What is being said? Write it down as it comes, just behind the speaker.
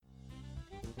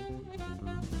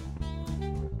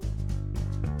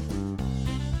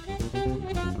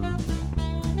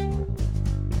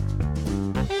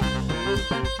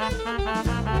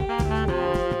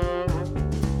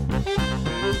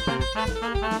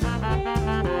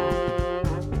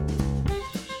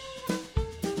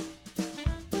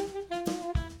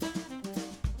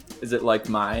Is it like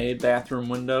my bathroom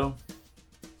window?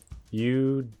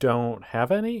 You don't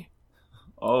have any?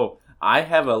 Oh, I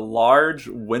have a large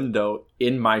window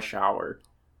in my shower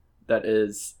that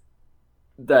it's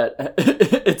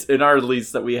in our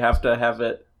lease that we have to have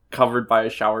it covered by a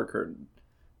shower curtain.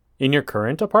 In your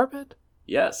current apartment?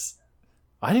 Yes.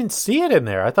 I didn't see it in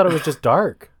there. I thought it was just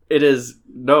dark. It is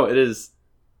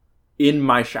in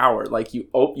my shower. Like you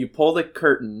pull the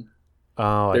curtain.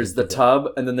 Oh, there's the tub,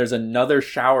 and then there's another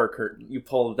shower curtain. You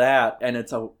pull that, and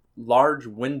it's a large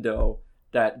window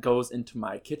that goes into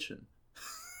my kitchen.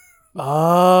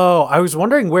 Oh, I was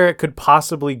wondering where it could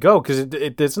possibly go, because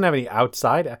it doesn't have any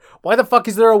outside. Why the fuck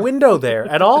is there a window there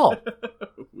at all?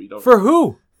 We don't. For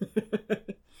who?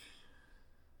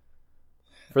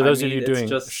 For those of you doing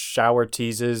just shower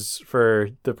teases for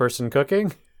the person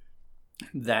cooking?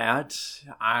 That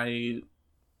I,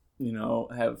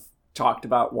 have talked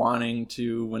about wanting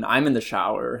to, when I'm in the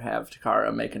shower, have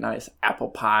Takara make a nice apple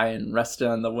pie and rest it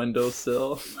on the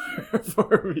windowsill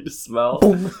for me to smell.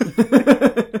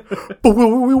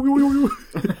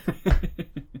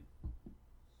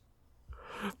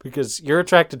 Because you're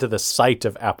attracted to the sight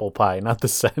of apple pie, not the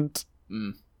scent.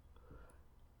 Mm.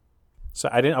 So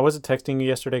I wasn't texting you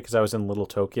yesterday because I was in Little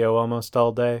Tokyo almost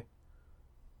all day.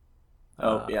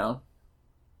 Oh, yeah.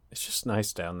 It's just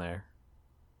nice down there.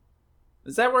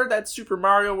 Is that where that Super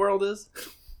Mario World is?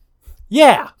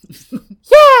 Yeah!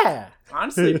 Yeah!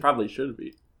 Honestly, it probably should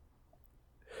be.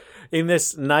 In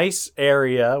this nice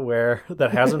area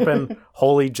that hasn't been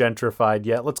wholly gentrified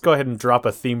yet, let's go ahead and drop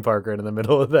a theme park right in the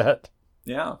middle of that.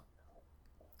 Yeah.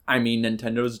 I mean,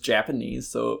 Nintendo's Japanese,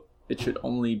 so it should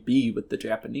only be with the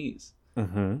Japanese.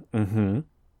 Mm-hmm. Mm-hmm. You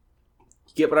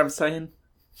get what I'm saying?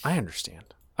 I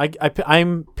understand.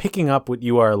 I'm picking up what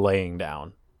you are laying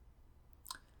down.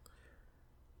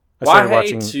 What? Go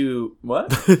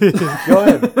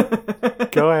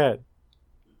ahead. Go ahead.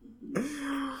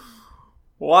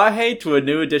 Why to a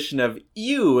new edition of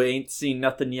You Ain't Seen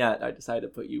Nothing Yet. I decided to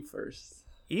put you first.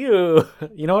 You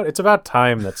know what? It's about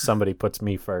time that somebody puts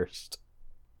me first.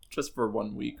 Just for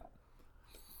 1 week.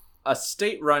 A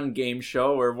state-run game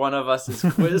show where one of us is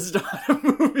quizzed on a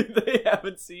movie they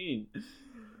haven't seen.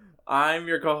 I'm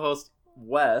your co-host,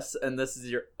 Wes, and this is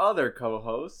your other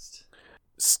co-host.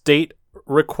 State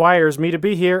requires me to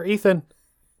be here, Ethan.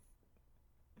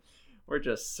 We're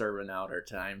just serving out our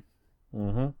time.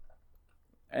 Mm-hmm.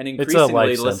 And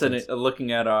increasingly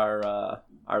looking at our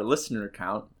listener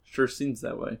count, sure seems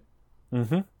that way.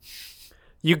 Mm-hmm.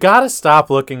 You gotta stop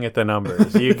looking at the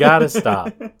numbers. You gotta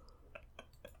stop.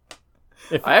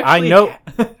 I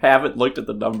haven't looked at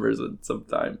the numbers in some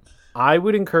time. I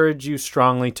would encourage you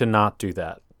strongly to not do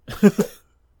that.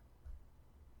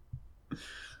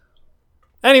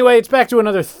 Anyway, it's back to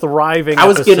another thriving episode. I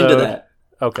was getting to that.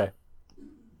 Okay.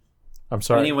 I'm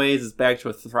sorry. Anyways, it's back to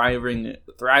a thriving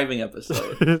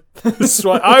episode. That's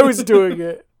why I was doing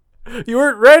it. You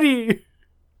weren't ready.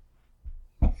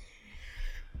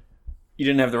 You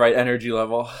didn't have the right energy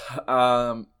level.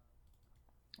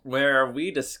 Where we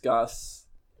discuss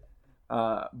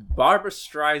Barbra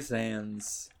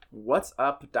Streisand's What's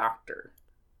Up, Doctor?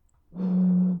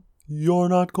 You're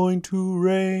not going to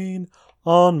rain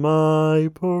on my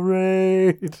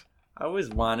parade. I always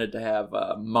wanted to have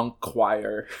a monk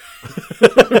choir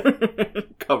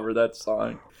cover that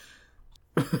song.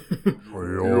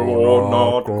 You're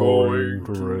not going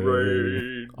to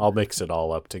rain. I'll mix it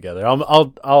all up together.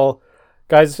 I'll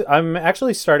guys, I'm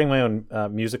actually starting my own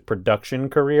music production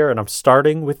career, and I'm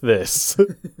starting with this.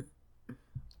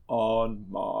 On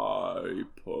my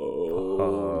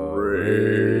parade.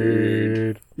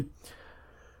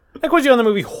 I quiz you on the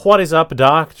movie What Is Up,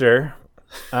 Doctor?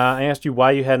 I asked you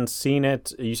why you hadn't seen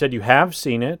it. You said you have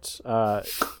seen it. That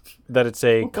it's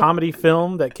a comedy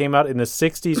film that came out in the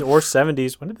 60s or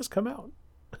 70s. When did this come out?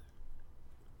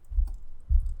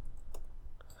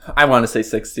 I want to say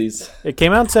 60s. It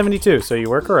came out in 72, so you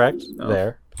were correct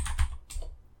there.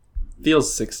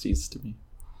 Feels 60s to me.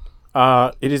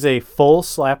 It is a full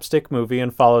slapstick movie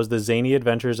and follows the zany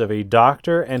adventures of a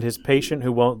doctor and his patient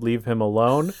who won't leave him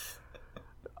alone.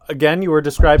 Again, you were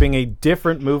describing a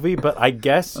different movie, but I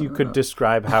guess you could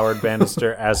describe Howard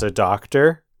Bannister as a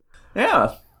doctor.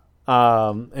 Yeah.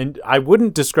 And I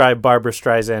wouldn't describe Barbra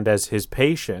Streisand as his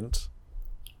patient.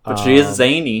 But she is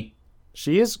zany.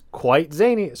 She is quite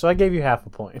zany, so I gave you half a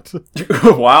point.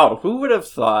 Wow, who would have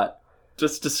thought?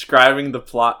 Just describing the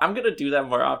plot. I'm going to do that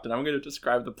more often. I'm going to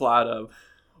describe the plot of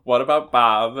What About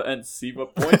Bob and see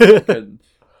what point I can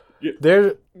get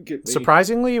me.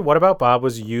 Surprisingly, What About Bob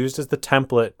was used as the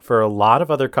template for a lot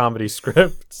of other comedy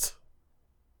scripts.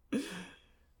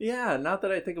 Yeah, now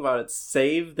that I think about it,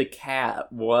 Save the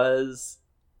Cat was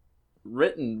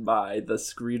written by the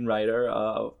screenwriter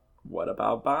of What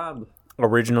About Bob?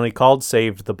 Originally called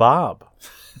Saved the Bob.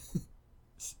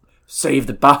 Save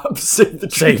the Bob, save the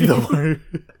dream. Save the word.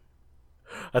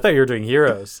 I thought you were doing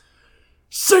Heroes.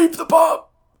 Save the Bob,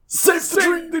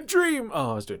 save the dream.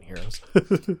 Oh, I was doing Heroes.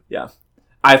 Yeah.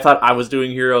 I thought I was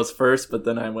doing Heroes first, but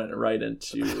then I went right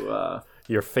into...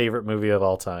 Your favorite movie of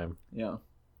all time. Yeah.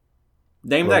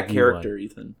 Name that character,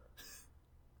 Ethan.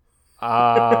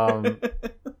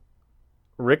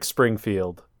 Rick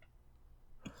Springfield.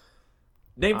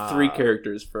 Name 3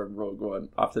 characters from Rogue One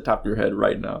off the top of your head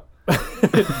right now.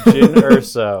 Jyn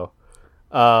Erso.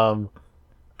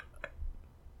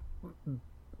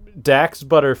 Dax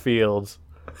Butterfield.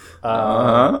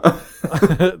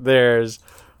 There's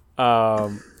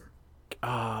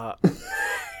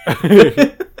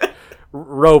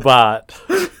Robot.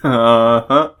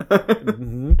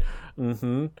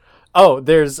 Oh,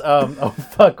 there's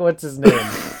what's his name?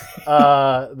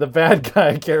 The bad guy,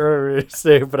 I can't remember his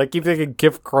name, but I keep thinking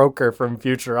Kif Kroker from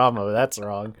Futurama. That's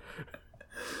wrong.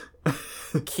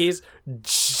 Jeez.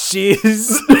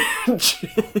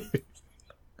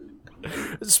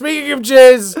 Speaking of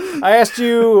jizz, I asked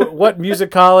you what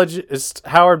musicologist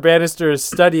Howard Bannister is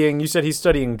studying. You said he's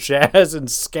studying jazz and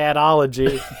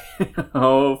scatology.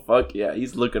 Oh, fuck yeah.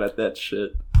 He's looking at that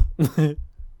shit.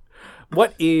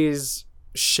 What is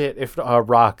shit if a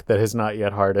rock that has not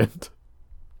yet hardened?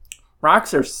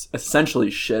 Rocks are essentially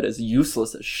shit, as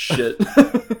useless as shit.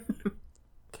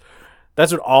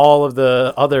 That's what all of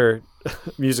the other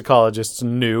musicologists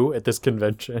knew at this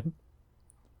convention.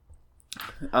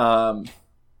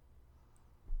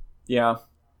 Yeah.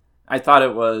 I thought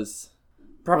it was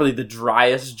probably the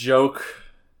driest joke.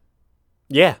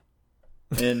 Yeah.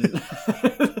 In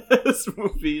this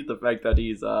movie. The fact that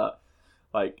he's,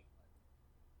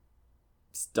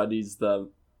 studies the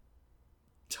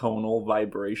tonal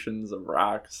vibrations of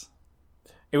rocks.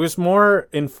 It was more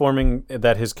informing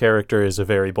that his character is a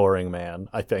very boring man,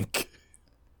 I think.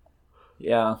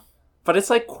 Yeah. But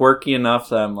it's, quirky enough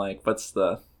that I'm like, I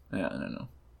don't know.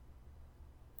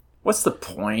 What's the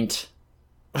point?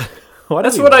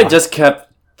 That's what I just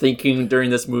kept thinking during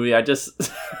this movie. What's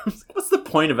the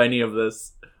point of any of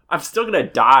this? I'm still gonna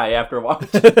die after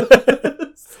watching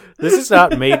this. This has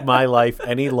not made my life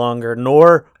any longer,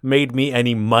 nor made me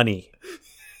any money.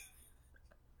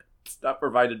 It's not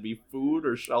provided me food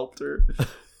or shelter.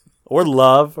 Or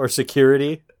love, or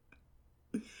security.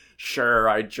 Sure,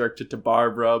 I jerked it to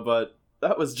Barbara, but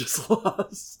that was just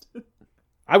lost.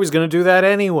 I was going to do that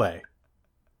anyway.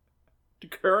 To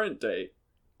current day.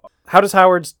 How does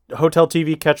Howard's hotel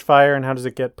TV catch fire, and how does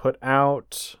it get put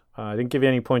out? I didn't give you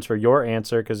any points for your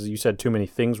answer because you said too many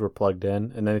things were plugged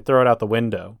in, and then they throw it out the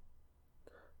window.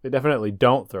 They definitely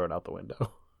don't throw it out the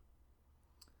window.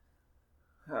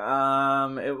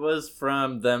 It was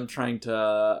from them trying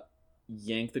to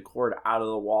yank the cord out of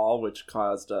the wall, which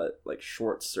caused a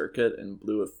short circuit and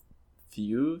blew a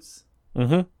fuse.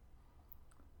 Mm-hmm.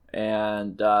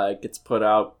 And it gets put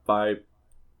out by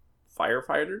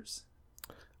firefighters.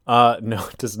 No,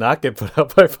 it does not get put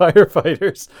out by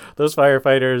firefighters. Those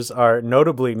firefighters are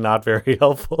notably not very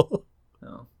helpful.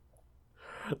 No.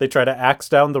 They try to axe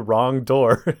down the wrong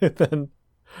door and then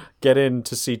get in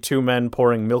to see 2 men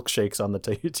pouring milkshakes on the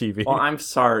TV. Well, I'm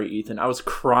sorry, Ethan. I was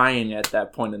crying at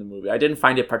that point in the movie. I didn't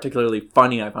find it particularly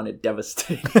funny. I found it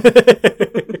devastating.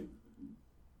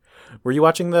 Were you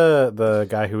watching the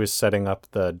guy who was setting up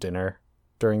the dinner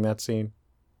during that scene?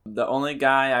 The only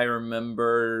guy I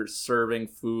remember serving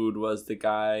food was the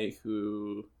guy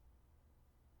who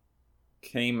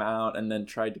came out and then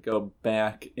tried to go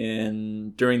back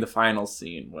in during the final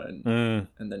scene and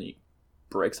then he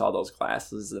breaks all those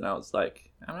glasses, and I was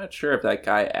like, I'm not sure if that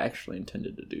guy actually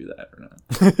intended to do that or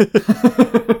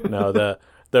not. No,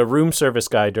 the room service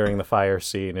guy during the fire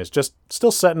scene is just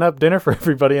still setting up dinner for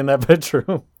everybody in that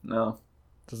bedroom. No.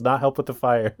 Does not help with the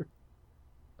fire.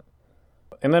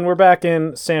 And then we're back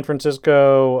in San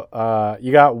Francisco.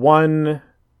 You got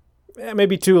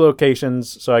maybe 2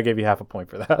 locations, so I gave you half a point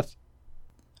for that.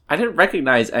 I didn't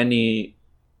recognize any,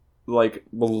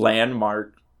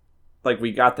 landmark.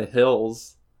 We got the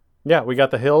hills. Yeah, we got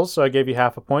the hills, so I gave you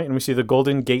half a point, and we see the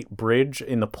Golden Gate Bridge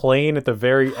in the plain at the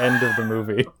very end of the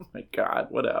movie. Oh my god,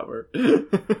 whatever.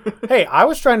 Hey, I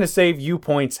was trying to save you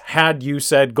points had you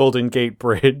said Golden Gate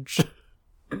Bridge.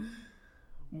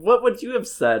 What would you have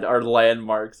said are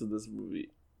landmarks in this movie?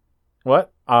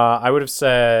 What? I would have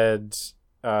said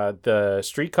the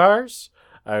streetcars.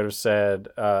 I would have said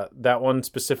that one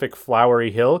specific flowery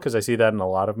hill, because I see that in a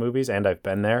lot of movies, and I've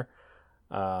been there.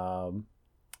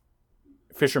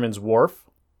 Fisherman's Wharf.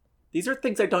 These are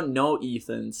things I don't know,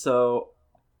 Ethan, so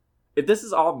if this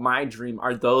is all my dream,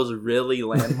 are those really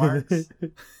landmarks?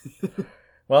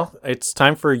 Well, it's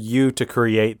time for you to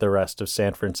create the rest of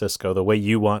San Francisco the way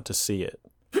you want to see it.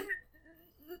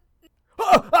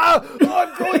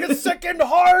 I'm growing a second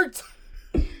heart!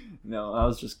 No, I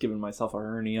was just giving myself a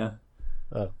hernia.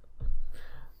 Oh.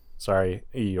 Sorry,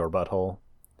 your butthole.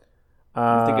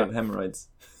 I'm thinking of hemorrhoids.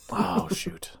 Oh,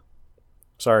 shoot.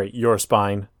 Sorry, your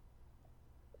spine.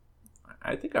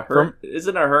 I think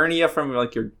isn't a hernia from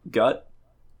like your gut?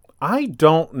 I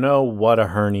don't know what a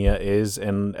hernia is,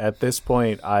 and at this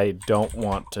point, I don't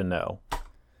want to know.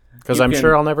 Because I'm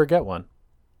sure I'll never get one.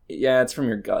 Yeah, it's from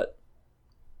your gut.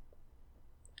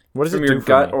 What does from it do your for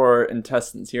gut me? or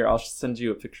intestines? Here, I'll send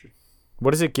you a picture. What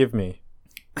does it give me?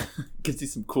 Gives you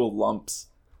some cool lumps.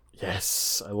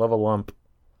 Yes, I love a lump.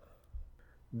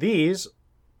 These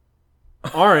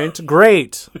aren't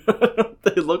great.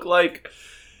 They look like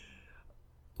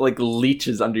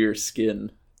leeches under your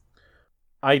skin.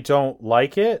 I don't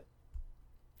like it.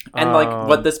 And like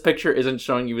what this picture isn't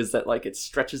showing you is that like it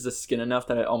stretches the skin enough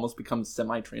that it almost becomes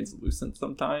semi-translucent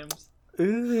sometimes.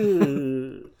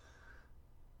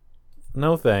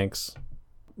 No thanks.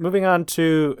 Moving on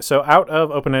to, so out of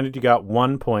open-ended you got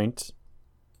 1 point.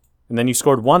 And then you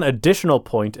scored 1 additional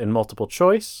point in multiple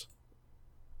choice.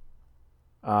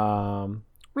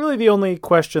 Really the only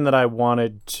question that I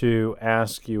wanted to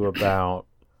ask you about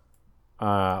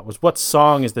was what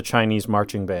song is the Chinese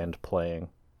marching band playing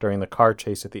during the car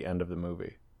chase at the end of the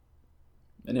movie?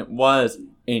 And it was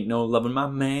Ain't No Loving My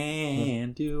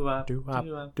Man, doo-wop, Doo-wop,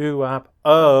 doo-wop. doo-wop.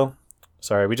 Oh,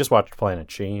 sorry, we just watched Planet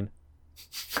Sheen.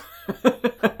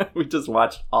 We just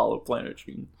watched all of Planet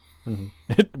Sheen. Mm-hmm.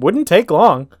 It wouldn't take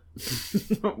long.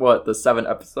 What, the 7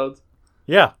 episodes?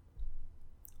 Yeah.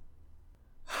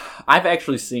 I've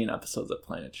actually seen episodes of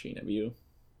Planet Sheen. Have you?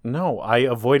 No, I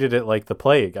avoided it like the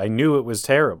plague. I knew it was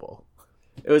terrible.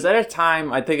 It was at a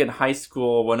time, I think in high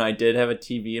school, when I did have a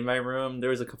TV in my room. There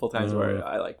was a couple times where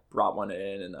I like brought one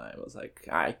in and I was like,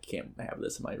 I can't have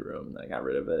this in my room. And I got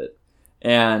rid of it.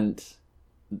 And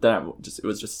then it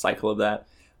was just a cycle of that.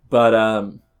 But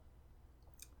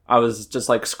I was just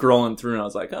like scrolling through and I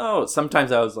was like, oh,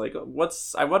 sometimes I was like,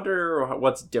 I wonder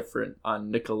what's different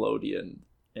on Nickelodeon.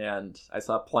 And I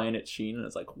saw Planet Sheen and I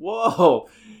was like, whoa,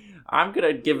 I'm going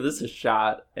to give this a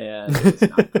shot. And it's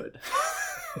not good.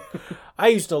 I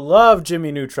used to love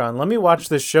Jimmy Neutron. Let me watch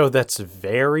this show that's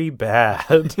very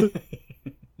bad.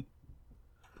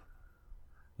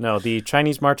 No, the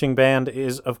Chinese marching band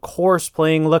is, of course,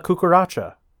 playing La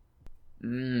Cucaracha.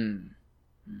 I'm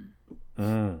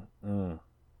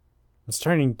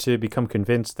starting to become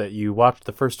convinced that you watched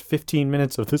the first 15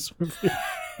 minutes of this movie.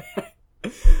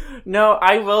 No,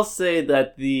 I will say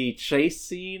that the chase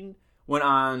scene went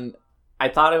on. I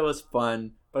thought it was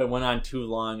fun, but it went on too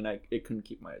long and it couldn't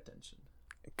keep my attention.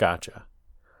 Gotcha.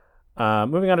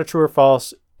 Moving on to true or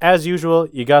false. As usual,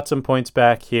 you got some points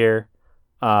back here.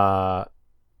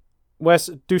 Wes,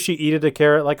 do she eat a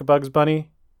carrot like a Bugs Bunny?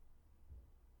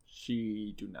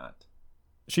 She do not.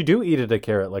 She do eat a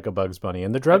carrot like a Bugs Bunny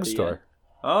in the drugstore.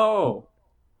 Oh.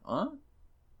 Huh?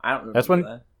 I don't remember That's when,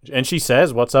 that. and she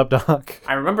says, "What's up, Doc?"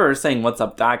 I remember her saying, "What's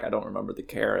up, Doc?" I don't remember the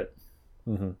carrot.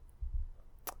 Mm-hmm.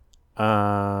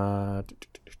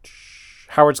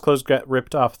 Howard's clothes got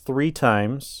ripped off 3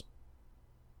 times.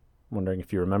 I'm wondering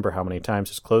if you remember how many times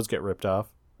his clothes get ripped off.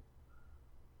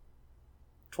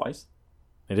 Twice?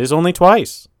 It is only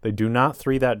twice. They do not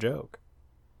 3 that joke.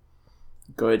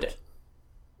 Good.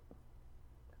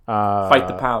 Fight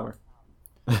the power.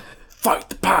 Fight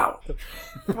the power.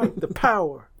 Fight the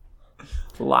power.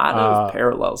 A lot of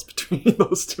parallels between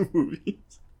those 2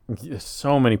 movies.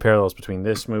 So many parallels between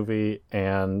this movie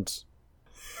and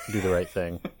Do the Right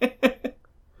Thing.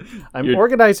 I'm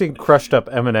organizing crushed up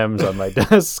M&Ms on my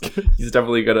desk. He's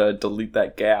definitely going to delete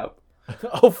that gap.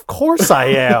 Of course I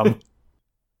am.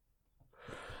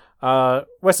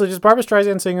 Wesley, does Barbra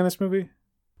Streisand sing in this movie?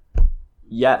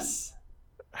 Yes.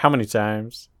 How many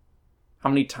times? How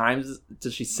many times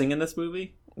does she sing in this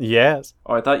movie? Yes.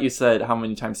 Oh, I thought you said how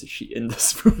many times is she in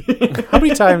this movie? How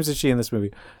many times is she in this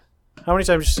movie? How many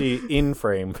times is she in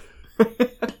frame?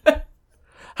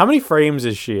 How many frames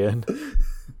is she in?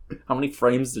 How many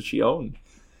frames does she own?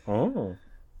 Oh.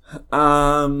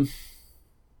 I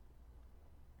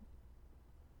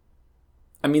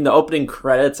mean, the opening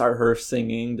credits are her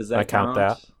singing. Does that I count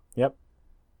that. Yep.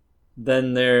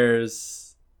 Then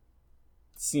there's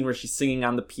the scene where she's singing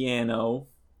on the piano.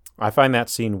 I find that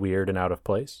scene weird and out of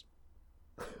place.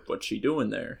 What's she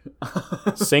doing there?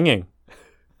 Singing.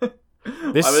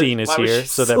 This scene is here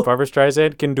so that Barbra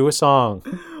Streisand can do a song.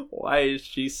 Why is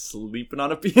she sleeping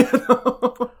on a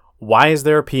piano? Why is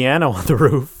there a piano on the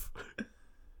roof?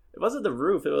 It wasn't the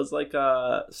roof. It was like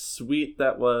a suite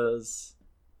that was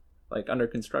like under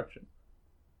construction.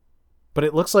 But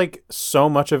it looks like so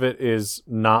much of it is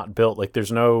not built. Like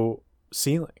there's no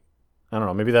ceiling. I don't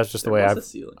know. Maybe that's just the way I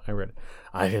read it.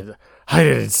 I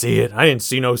didn't see it. I didn't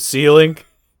see no ceiling.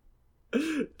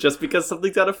 Just because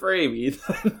something's got a frame,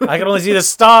 Ethan. I can only see the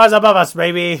stars above us,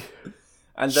 baby.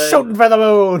 And then shooting for the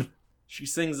moon. She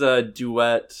sings a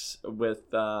duet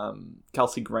with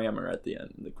Kelsey Grammer at the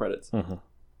end, the credits. Mm-hmm.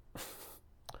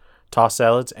 Tossed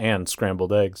salads and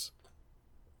scrambled eggs.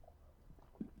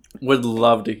 Would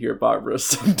love to hear Barbara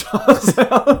sing tossed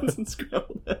salads and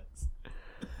scrambled eggs.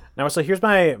 Now, so here's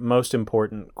my most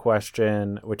important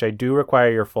question, which I do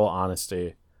require your full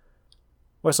honesty.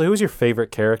 Wesley, who's your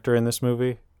favorite character in this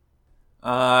movie?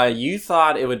 You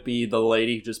thought it would be the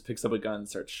lady who just picks up a gun and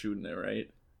starts shooting it, right?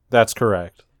 That's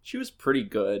correct. She was pretty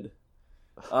good.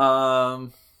 I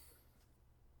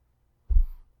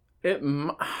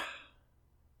don't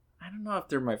know if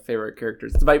they're my favorite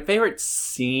characters. My favorite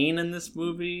scene in this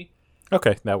movie.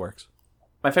 Okay, that works.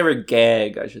 My favorite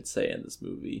gag, I should say, in this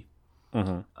movie.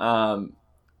 Mm-hmm.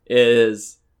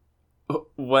 Is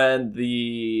when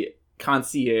the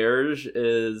concierge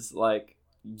is like,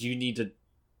 you need to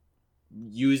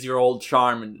use your old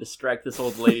charm and distract this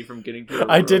old lady from getting to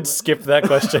her I room. did skip that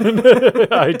question.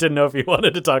 I didn't know if you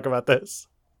wanted to talk about this.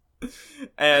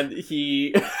 And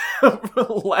he, for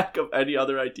lack of any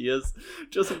other ideas,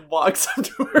 just walks up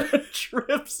to her and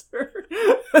trips her.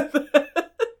 And then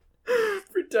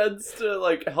pretends to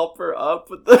like help her up,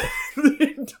 but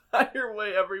the entire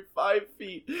way, every 5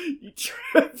 feet, he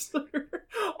trips her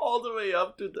all the way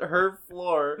up to her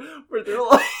floor, where they're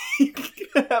like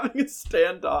having a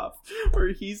standoff, where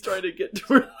he's trying to get to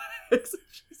her legs and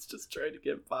she's just trying to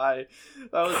get by.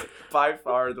 That was by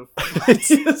far the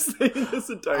funniest thing in this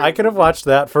entire I could have movie. watched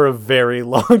that for a very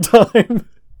long time.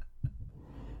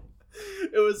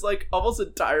 It was like almost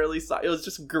entirely silent. It was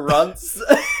just grunts.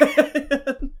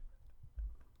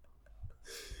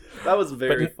 That was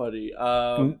very funny.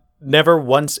 Never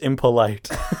once impolite.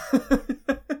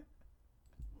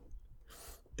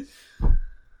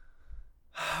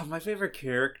 My favorite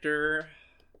character,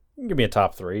 Give me a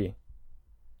top 3.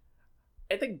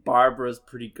 I think Barbara's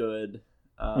pretty good.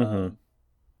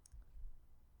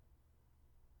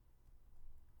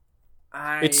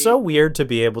 It's so weird to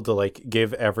be able to like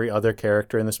give every other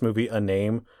character in this movie a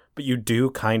name, but you do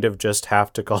kind of just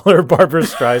have to call her Barbra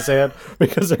Streisand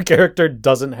because her character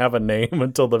doesn't have a name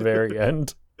until the very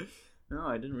end. No,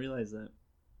 I didn't realize that.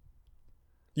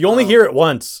 You only hear it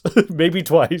once, maybe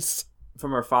twice.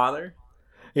 From her father?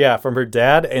 Yeah, from her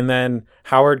dad, and then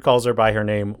Howard calls her by her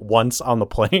name once on the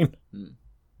plane.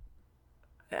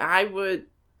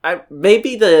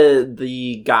 Maybe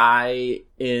the guy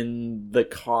in the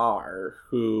car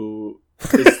who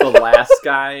is the last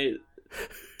guy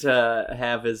to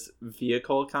have his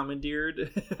vehicle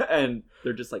commandeered, and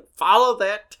they're just like, follow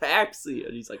that taxi,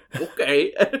 and he's like,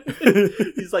 okay.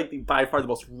 He's like by far the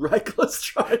most reckless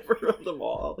driver of them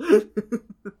all.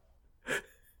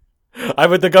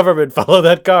 I'm with the government, follow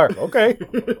that car. Okay.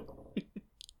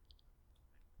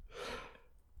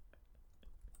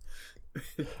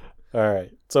 All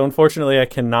right. So unfortunately, I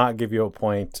cannot give you a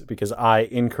point because I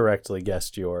incorrectly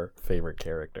guessed your favorite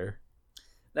character.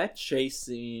 That chase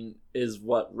scene is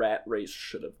what Rat Race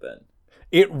should have been.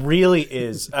 It really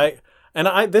is.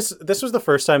 This was the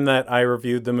first time that I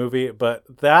reviewed the movie, but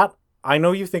that, I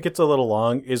know you think it's a little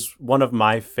long, is one of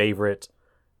my favorite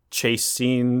chase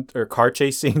scene or car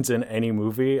chase scenes in any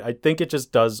movie. I think it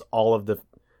just does all of the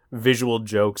visual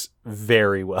jokes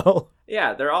very well.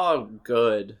 Yeah, they're all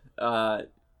good.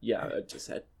 Yeah, I just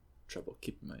had trouble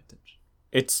keeping my attention.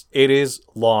 It is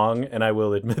long, and I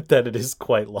will admit that it is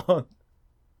quite long.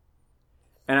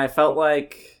 And I felt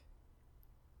like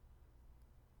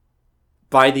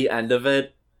by the end of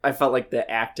it, I felt like the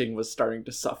acting was starting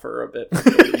to suffer a bit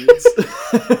from the leads.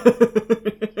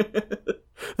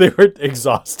 They were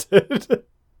exhausted.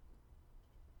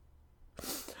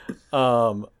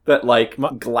 That like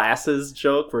glasses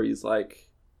joke where he's like,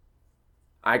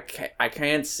 I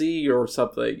can't see or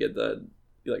something, and then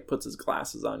he like puts his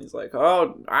glasses on. He's like,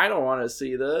 "Oh, I don't want to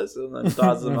see this," and then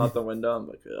tosses them out the window. I'm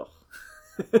like, ugh.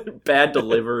 Bad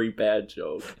delivery, bad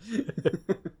joke.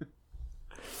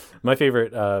 My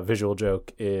favorite visual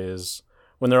joke is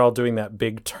when they're all doing that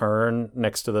big turn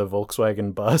next to the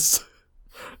Volkswagen bus.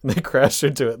 And they crash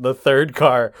into it. The third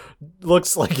car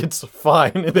looks like it's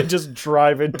fine, and they just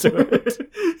drive into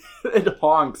it. It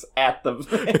honks at the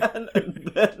van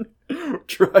and then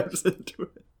drives into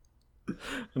it.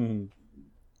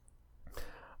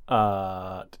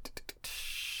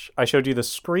 I showed you the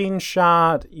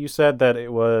screenshot. You said that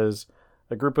it was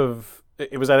a group of...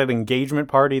 It was at an engagement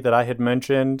party that I had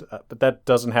mentioned, but that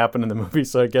doesn't happen in the movie,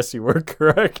 so I guess you were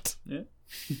correct. Yeah.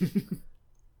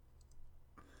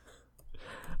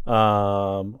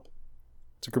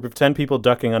 It's a group of 10 people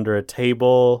ducking under a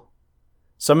table.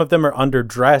 Some of them are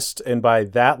underdressed, and by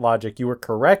that logic, you were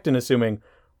correct in assuming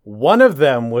one of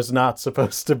them was not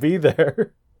supposed to be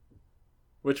there.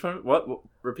 Which one? What?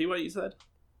 Repeat what you said?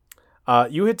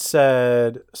 You had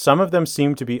said some of them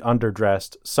seem to be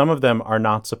underdressed. Some of them are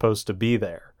not supposed to be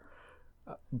there.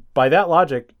 By that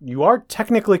logic, you are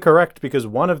technically correct because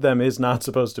one of them is not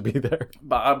supposed to be there.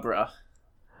 Barbara.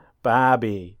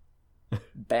 Bobby.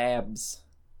 Babs.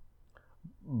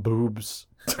 Boobs.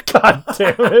 God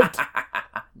damn it.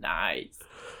 Nice.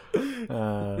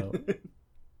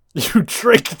 You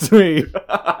tricked me.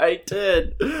 I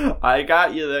did. I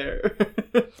got you there.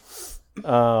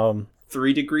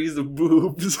 3 degrees of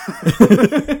boobs.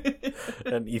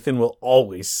 And Ethan will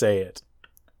always say it,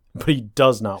 but he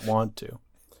does not want to.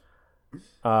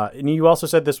 And you also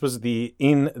said this was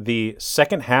in the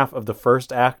second half of the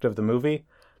first act of the movie.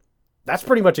 That's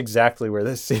pretty much exactly where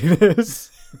this scene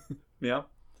is. Yeah.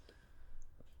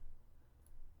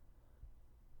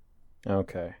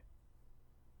 Okay.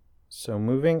 So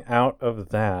moving out of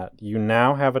that, you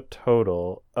now have a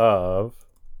total of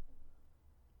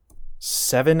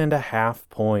 7.5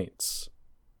 points.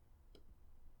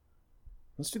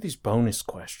 Let's do these bonus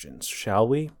questions, shall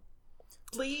we?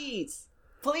 Please.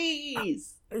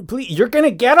 Please. Please, you're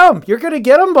gonna get them. You're gonna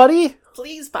get them, buddy.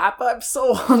 Please, Papa. I'm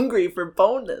so hungry for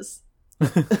bonus.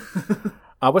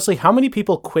 Wesley, how many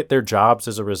people quit their jobs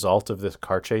as a result of this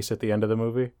car chase at the end of the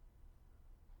movie?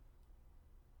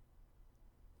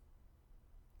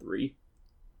 3.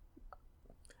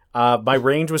 My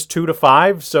range was 2 to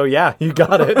 5, so yeah, you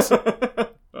got it.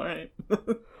 All right.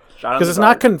 Because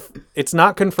it's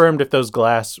not confirmed if those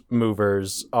glass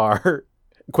movers are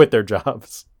quit their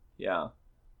jobs. Yeah.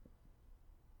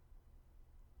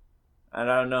 I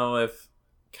don't know if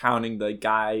counting the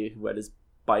guy who had his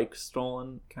bike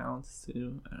stolen counts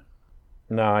too.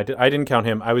 No, I didn't count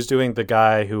him. I was doing the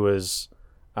guy who was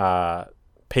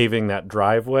paving that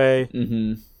driveway.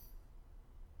 Mm-hmm.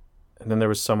 And then there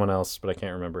was someone else, but I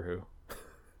can't remember who.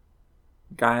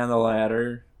 Guy on the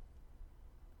ladder.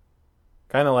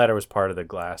 Guy on the ladder was part of the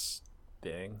glass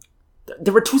thing.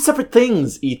 There were 2 separate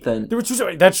things, Ethan. There were 2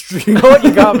 separate... That's true. You know what?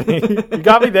 You got me. You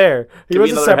got me there. He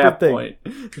was a separate thing.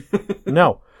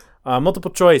 No. Multiple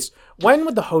choice. When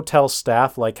would the hotel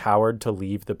staff like Howard to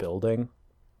leave the building?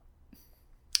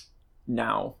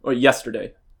 Now. Or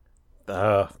yesterday.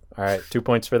 All right. 2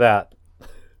 points for that.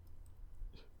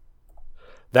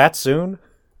 That soon?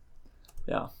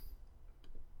 Yeah.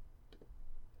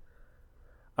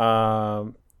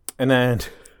 And then,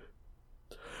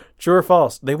 true or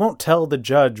false, they won't tell the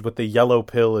judge what the yellow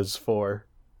pill is for.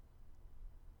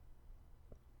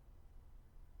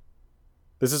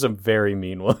 This is a very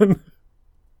mean one.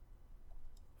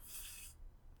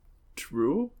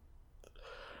 True?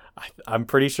 I'm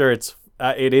pretty sure it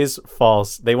is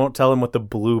false. They won't tell him what the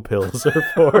blue pills are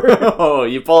for. Oh,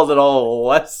 you pulled an old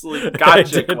Wesley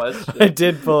Gotcha question. I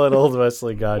did pull an old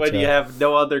Wesley Gotcha. When you have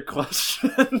no other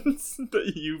questions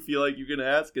that you feel like you can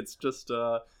ask, it's just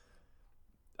a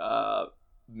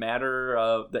matter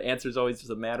of... The answer is always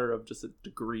just a matter of just a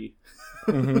degree.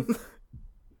 Mm-hmm.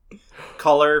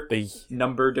 Color,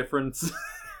 number difference.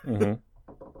 Mm-hmm.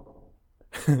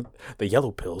 The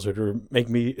yellow pills are to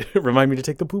remind me to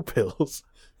take the blue pills.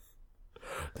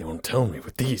 They won't tell me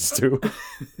what these do.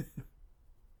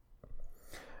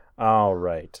 All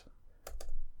right.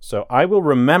 So I will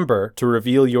remember to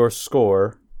reveal your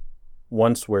score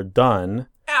once we're done.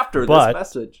 After this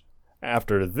message.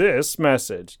 After this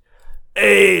message.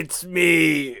 Hey, it's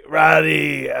me,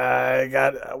 Roddy. I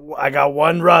got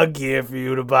one rug here for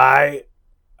you to buy.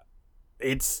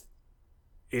 It's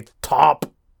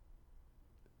top.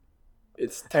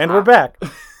 It's top. And we're back.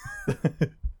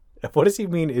 What does he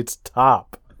mean it's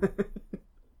top?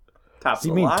 Top does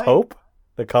he mean taupe?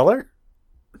 The color?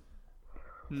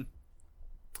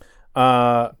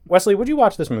 Wesley, would you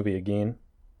watch this movie again?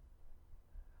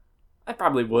 I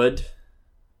probably would.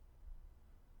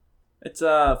 It's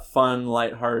a fun,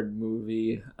 lighthearted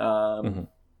movie.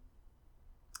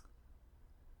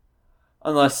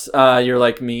 Unless you're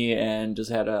like me and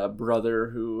just had a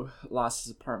brother who lost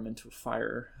his apartment to a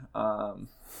fire.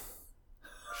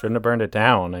 Shouldn't have burned it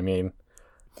down. I mean,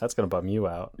 that's going to bum you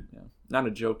out. Yeah. Not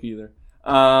a joke either.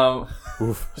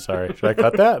 Oof, sorry. Should I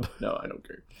cut that? No, I don't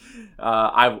care.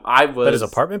 I was... That his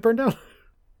apartment burned down?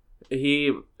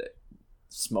 He...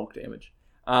 Smoke damage.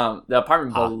 The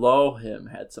apartment below him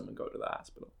had someone go to the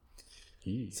hospital.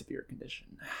 Severe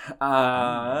condition.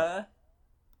 Yeah,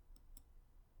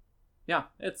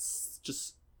 it's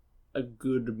just a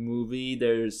good movie.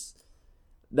 There's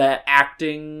the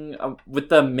acting with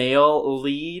the male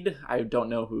lead. I don't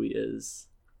know who he is.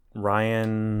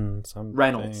 Ryan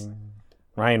Reynolds,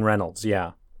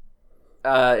 yeah.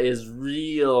 Is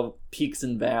real peaks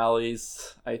and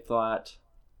valleys, I thought.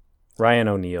 Ryan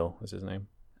O'Neal is his name.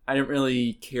 I didn't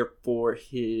really care for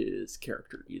his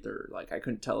character either. Like, I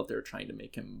couldn't tell if they were trying to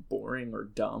make him boring or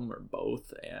dumb or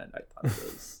both, and I thought it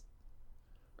was...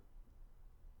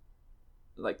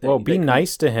 like, well, be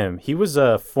nice to him. He was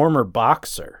a former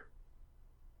boxer.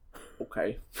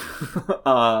 Okay.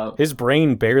 His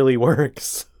brain barely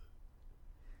works.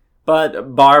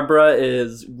 But Barbara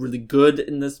is really good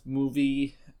in this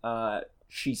movie.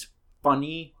 She's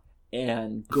funny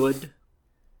and good.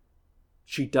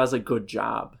 She does a good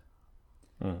job.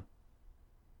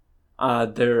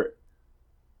 The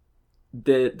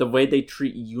way they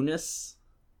treat Eunice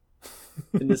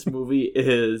in this movie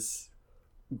is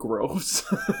gross.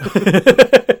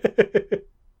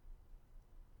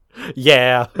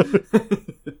 Yeah.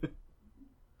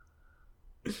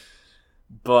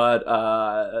 But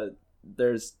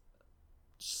there's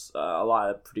a lot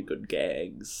of pretty good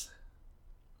gags.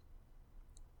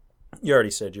 You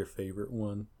already said your favorite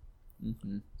one.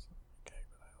 Mm-hmm.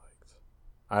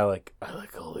 I like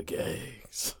all the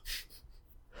gags.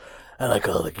 I like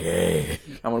all the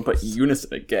gags. I want to put Eunice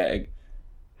in a gag.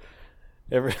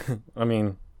 I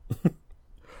mean,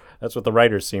 that's what the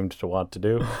writers seemed to want to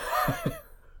do.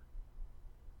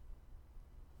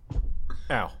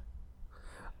 Ow.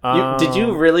 Did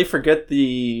you really forget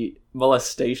the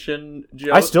molestation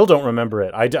joke? I still don't remember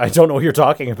it. I don't know what you're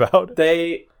talking about.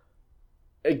 They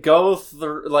go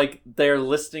through, like, they're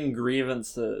listing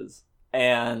grievances,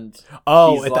 and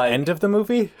at the end of the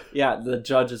movie? Yeah, the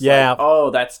judge is like,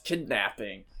 oh, that's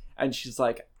kidnapping. And she's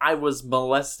like, I was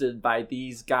molested by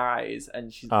these guys.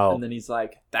 And and then he's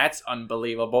like, that's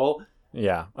unbelievable.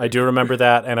 Yeah, I do remember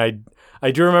that, and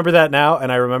I do remember that now,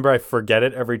 and I remember I forget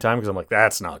it every time because I'm like,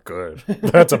 that's not good.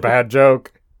 That's a bad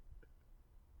joke.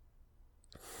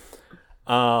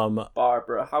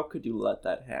 Barbara, how could you let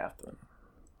that happen?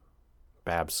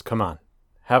 Babs, come on.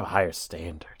 Have a higher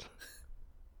standard.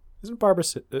 Isn't Barbara...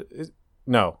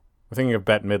 No, I'm thinking of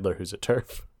Bette Midler, who's a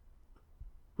TERF.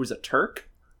 Who's a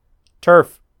Turk?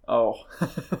 TERF. Oh.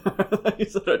 You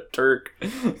said a Turk.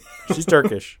 She's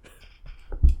Turkish.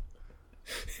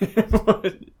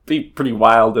 It'd be pretty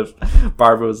wild if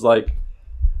Barbara was like,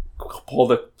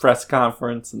 pulled a press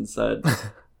conference and said,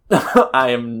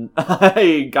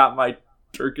 I got my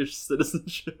Turkish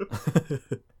citizenship.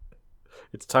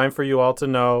 It's time for you all to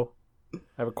know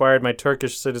I've acquired my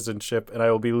Turkish citizenship and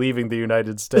I will be leaving the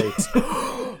United States.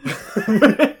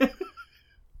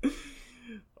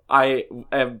 I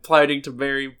am planning to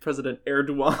marry President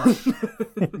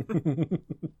Erdogan.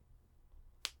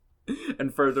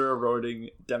 And further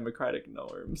eroding democratic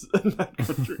norms in that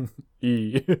country.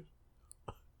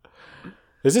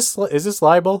 Is this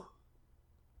libel?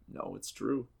 No, it's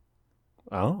true.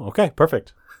 Oh, okay,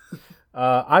 perfect.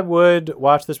 I would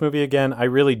watch this movie again. I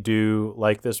really do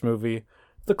like this movie.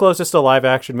 The closest a live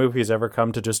action movie has ever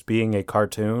come to just being a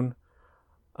cartoon.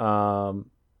 I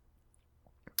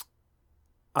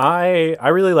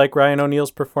really like Ryan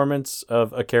O'Neal's performance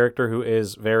of a character who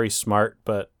is very smart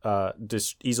but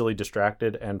easily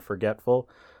distracted and forgetful.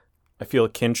 I feel a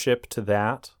kinship to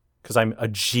that because I'm a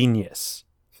genius.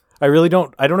 I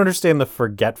don't understand the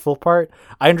forgetful part.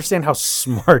 I understand how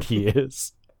smart he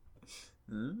is.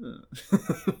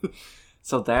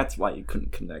 So that's why you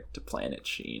couldn't connect to Planet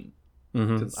Sheen.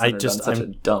 Mm-hmm. I'm such a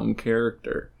dumb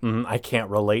character. Mm-hmm. I can't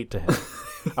relate to him.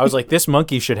 I was like, this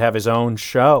monkey should have his own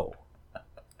show.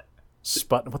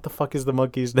 What the fuck is the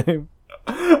monkey's name?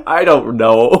 I don't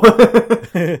know.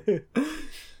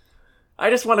 I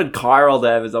just wanted Carl to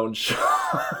have his own show.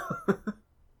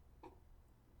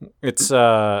 It's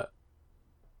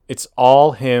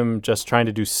all him just trying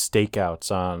to do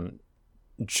stakeouts on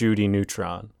Judy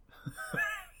Neutron.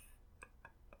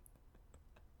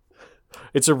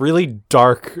 It's a really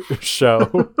dark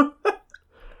show.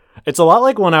 It's a lot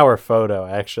like 1 Hour Photo,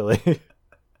 actually.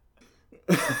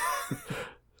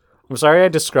 I'm sorry I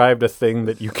described a thing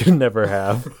that you can never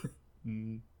have.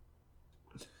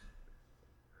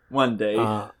 One day.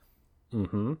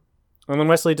 And then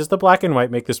Wesley, does the black and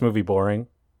white make this movie boring?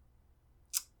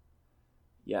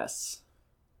 Yes.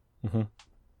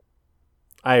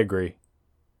 I agree.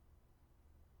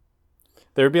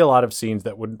 There would be a lot of scenes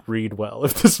that would read well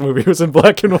if this movie was in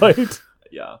black and white.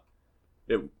 Yeah.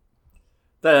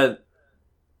 The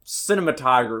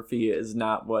cinematography is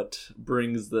not what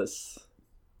brings this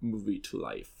movie to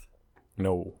life.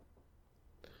 No.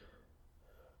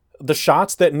 The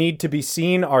shots that need to be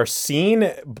seen are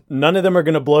seen. None of them are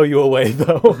going to blow you away,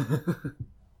 though.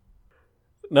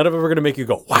 None of them are going to make you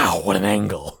go, wow, what an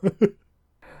angle.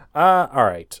 All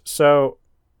right. So,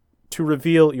 to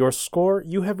reveal your score,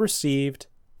 you have received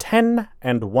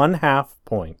 10.5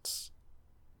 points,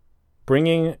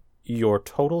 bringing your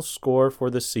total score for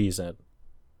the season,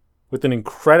 with an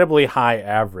incredibly high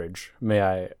average, may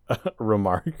I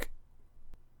remark,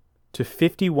 to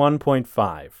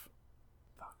 51.5.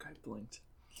 Fuck, I blinked.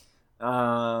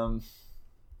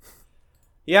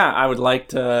 Yeah, I would like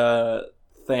to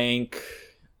thank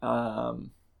the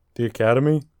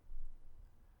Academy.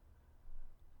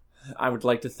 I would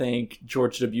like to thank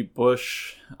George W.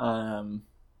 Bush.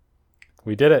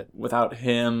 We did it. Without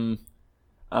him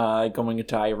going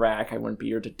into Iraq, I wouldn't be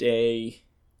here today,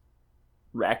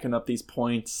 racking up these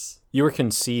points. You were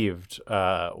conceived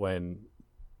when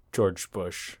George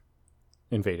Bush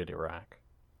invaded Iraq.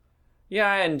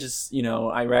 Yeah, and just,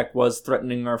 Iraq was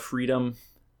threatening our freedom.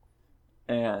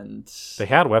 And they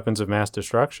had weapons of mass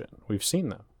destruction. We've seen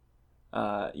them.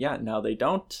 Yeah, now they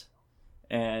don't.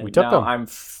 And we took now them. I'm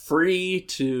free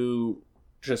to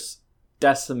just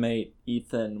decimate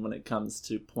Ethan when it comes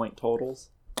to point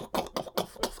totals.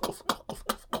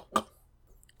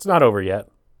 It's not over yet.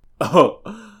 Oh,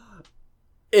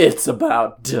 it's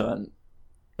about done.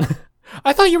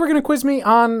 I thought you were going to quiz me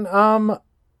on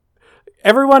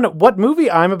everyone. What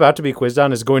movie I'm about to be quizzed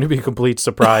on is going to be a complete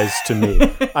surprise to me.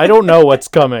 I don't know what's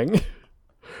coming.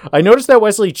 I noticed that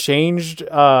Wesley changed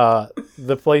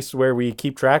the place where we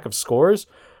keep track of scores.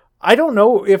 I don't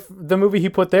know if the movie he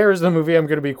put there is the movie I'm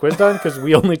going to be quizzed on, because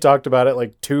we only talked about it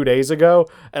like 2 days ago,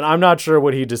 and I'm not sure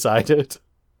what he decided.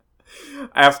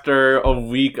 After a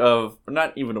week of,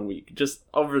 not even a week, just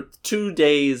over 2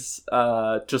 days,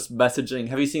 just messaging,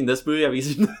 have you seen this movie? Have you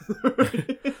seen this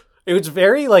movie? It was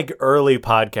very early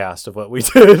podcast of what we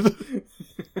did.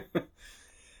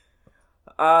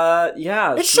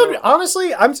 Yeah. It should,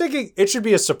 honestly, I'm thinking it should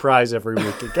be a surprise every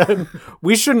week again.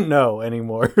 We shouldn't know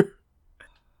anymore.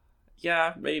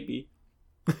 Yeah, maybe.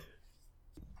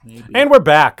 And we're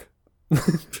back.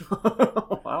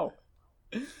 Wow.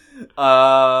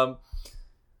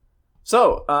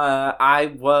 So,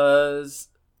 I was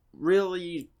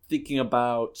really thinking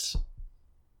about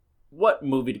what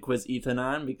movie to quiz Ethan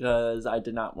on, because I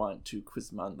did not want to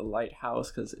quiz him on The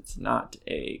Lighthouse, because it's not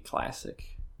a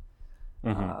classic.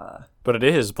 But it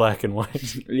is black and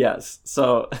white. Yes.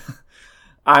 So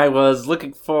I was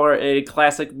looking for a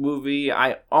classic movie.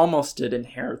 I almost did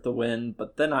Inherit the Wind,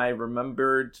 but then I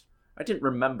didn't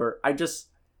remember.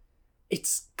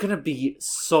 It's gonna be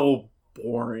so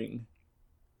boring.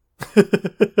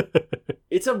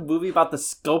 It's a movie about the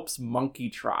Scopes monkey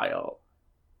trial.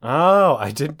 Oh,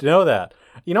 I didn't know that.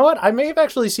 You know what? I may have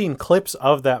actually seen clips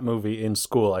of that movie in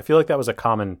school. I feel like that was a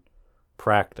common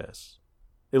practice.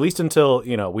 At least until,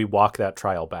 we walk that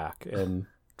trial back and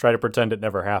try to pretend it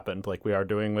never happened, like we are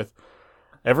doing with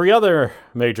every other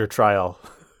major trial.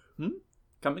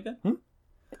 Come again?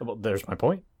 Well, there's my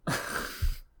point.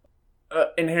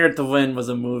 Inherit the Wind was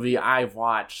a movie I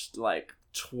watched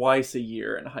twice a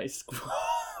year in high school.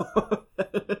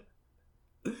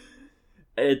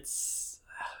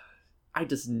 I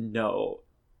just know.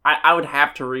 I would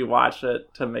have to rewatch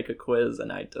it to make a quiz,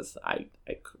 and I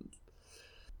couldn't.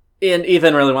 And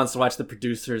Ethan really wants to watch The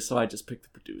Producers, so I just picked The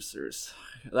Producers.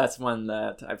 That's one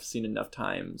that I've seen enough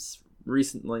times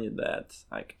recently that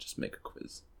I could just make a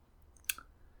quiz.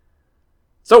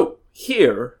 So,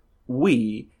 here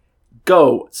we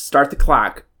go. Start the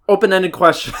clock. Open-ended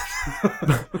question.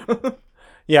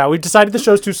 Yeah, we decided the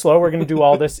show's too slow. We're going to do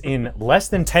all this in less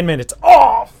than 10 minutes.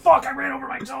 Oh, fuck, I ran over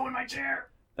my toe in my chair.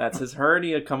 That's his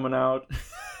hernia coming out.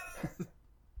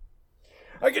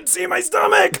 I can see my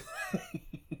stomach.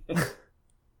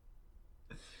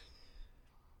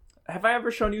 Have I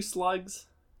ever shown you slugs?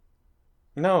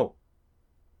 No.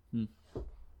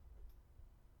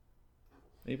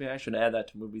 Maybe I should add that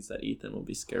to movies that Ethan will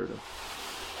be scared of.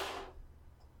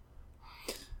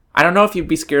 I don't know if you'd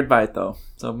be scared by it, though,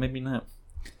 so maybe not.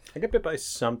 I get bit by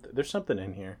something. There's something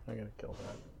in here. I gotta kill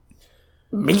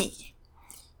that. Me.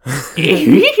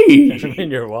 In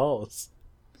your walls.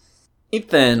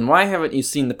 Ethan, why haven't you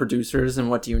seen The Producers, and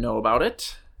what do you know about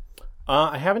it?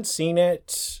 I haven't seen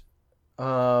it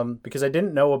because I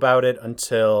didn't know about it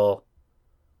until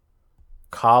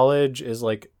college.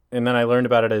 And then I learned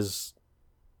about it as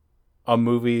a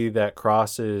movie that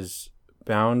crosses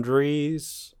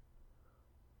boundaries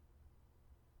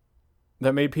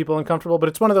that made people uncomfortable, but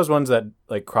it's one of those ones that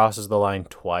like crosses the line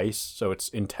twice, so it's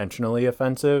intentionally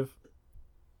offensive.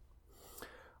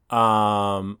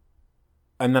 And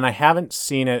then I haven't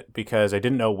seen it because I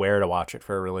didn't know where to watch it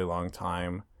for a really long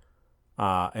time.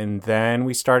 And then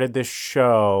we started this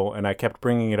show, and I kept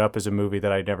bringing it up as a movie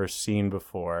that I'd never seen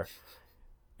before.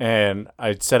 And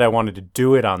I said I wanted to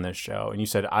do it on this show, and you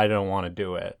said, I don't want to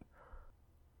do it.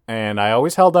 And I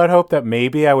always held out hope that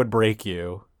maybe I would break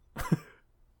you.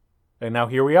 And now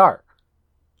here we are.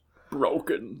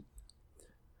 Broken.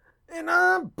 And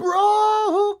I'm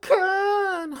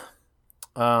broken.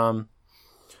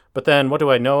 But then what do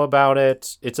I know about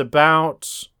it? It's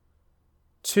about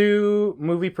two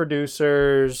movie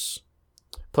producers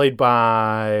played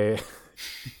by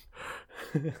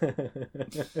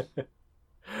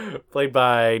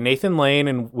Nathan Lane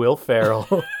and Will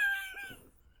Ferrell.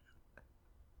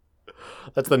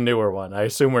 That's the newer one. I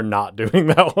assume we're not doing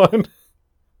that one.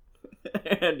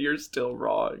 And you're still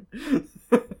wrong.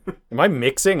 Am I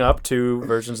mixing up two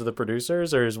versions of The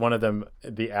Producers, or is one of them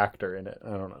the actor in it?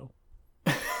 I don't know.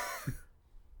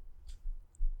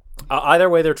 Either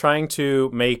way, they're trying to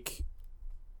make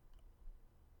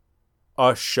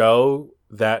a show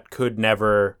that could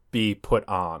never be put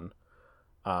on.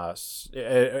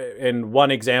 And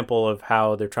one example of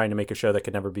how they're trying to make a show that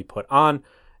could never be put on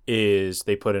is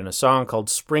they put in a song called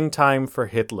Springtime for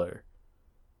Hitler,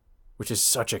 which is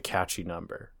such a catchy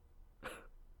number.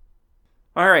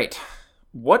 All right.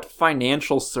 What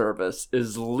financial service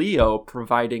is Leo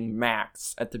providing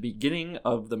Max at the beginning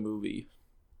of the movie?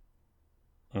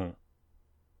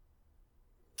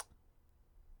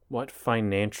 What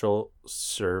financial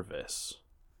service?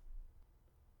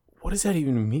 What does that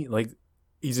even mean? Like,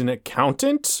 he's an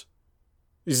accountant?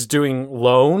 He's doing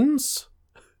loans?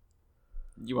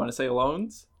 You want to say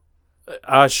loans?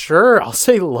 Sure, I'll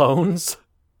say loans.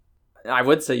 I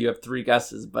would say you have three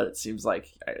guesses, but it seems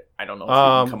like I don't know if you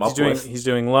can come up with. He's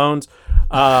doing loans.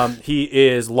 He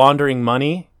is laundering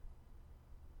money.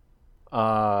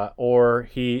 Or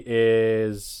he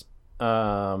is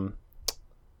a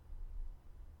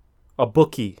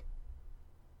bookie.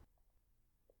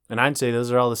 And I'd say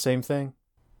those are all the same thing.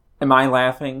 Am I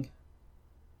laughing?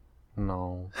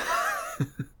 No.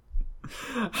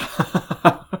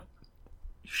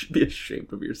 You should be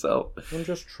ashamed of yourself. I'm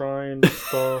just trying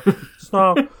stuff.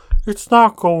 It's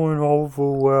not going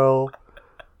over well.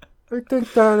 I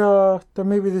think that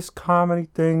maybe this comedy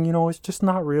thing, it's just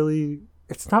not really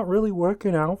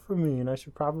working out for me, and I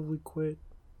should probably quit.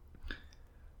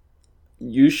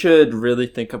 You should really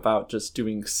think about just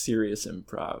doing serious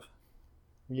improv.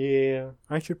 Yeah,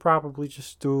 I should probably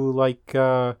just do like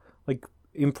improv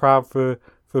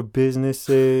for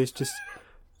businesses. Just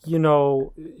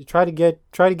try to get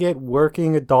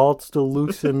working adults to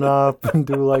loosen up and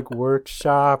do like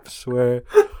workshops where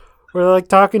we're like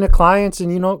talking to clients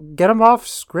and get them off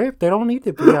script. They don't need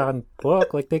to be on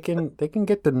book. Like they can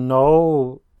get to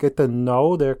know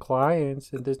their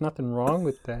clients, and there's nothing wrong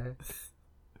with that.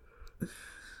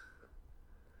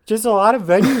 Just a lot of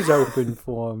venues open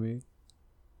for me.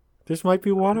 This might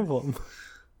be one of them.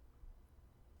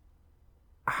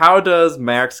 How does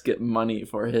Max get money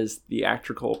for his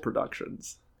theatrical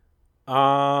productions?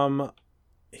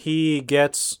 He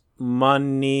gets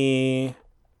money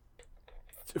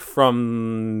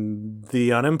from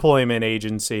the unemployment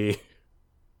agency.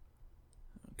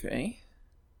 Okay.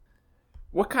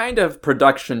 What kind of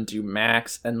production do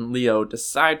Max and Leo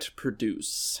decide to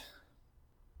produce?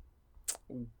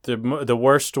 The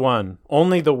worst one.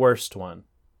 Only the worst one.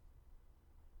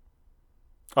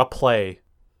 A play.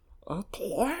 A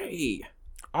play.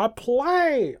 A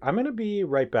play. I'm gonna be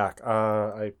right back.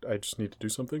 I just need to do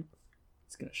something.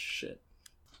 It's gonna shit.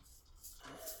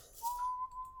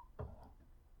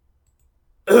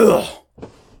 Ugh.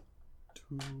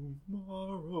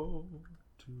 Tomorrow.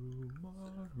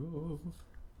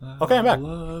 Okay, I'm back.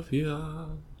 Love ya.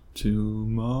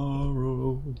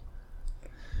 Tomorrow.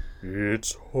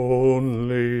 It's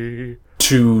only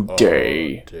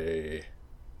today. Day.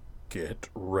 Get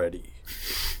ready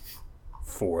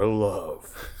for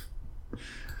love.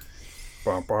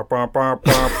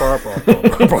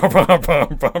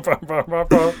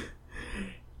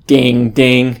 Ding,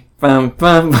 ding. Bum,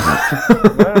 bum.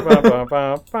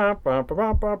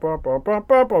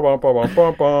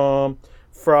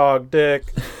 Frog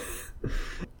dick.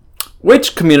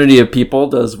 Which community of people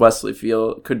does Wesley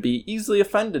feel could be easily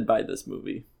offended by this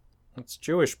movie? It's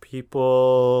Jewish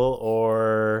people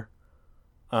or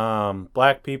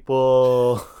black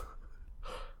people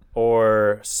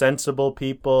or sensible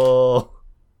people.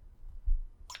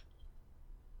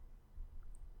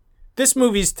 This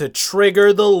movie's to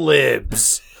trigger the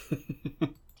libs.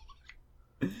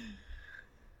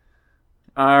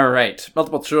 All right,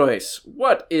 multiple choice.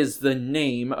 What is the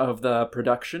name of the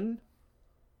production?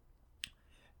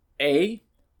 A.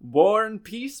 War and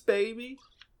Peace, baby.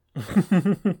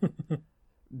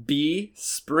 B.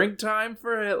 Springtime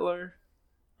for Hitler.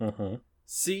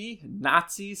 C.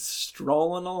 Nazis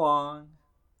strolling along.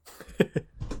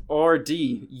 Or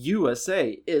D.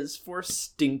 USA is for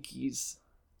Stinkies.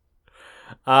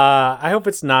 I hope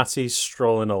it's Nazis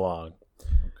strolling along.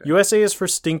 Okay. USA is for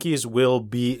Stinkies will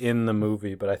be in the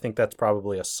movie, but I think that's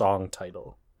probably a song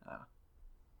title.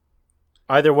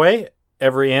 Either way,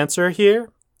 every answer here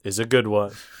is a good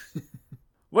one.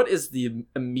 What is the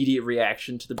immediate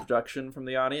reaction to the production from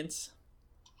the audience?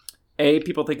 A.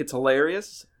 People think it's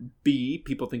hilarious. B.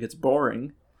 People think it's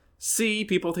boring. C.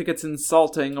 People think it's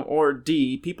insulting. Or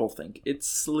D. People think it's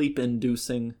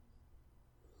sleep-inducing.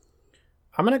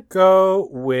 I'm going to go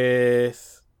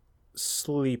with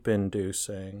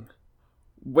sleep-inducing.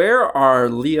 Where are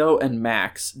Leo and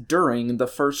Max during the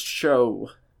first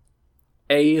show?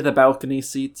 A. The balcony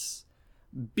seats.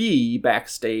 B.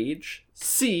 Backstage.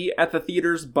 C. At the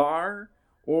theater's bar.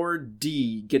 Or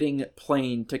D. Getting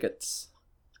plane tickets.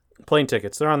 Plane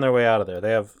tickets. They're on their way out of there.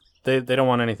 They don't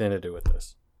want anything to do with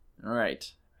this. All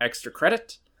right. Extra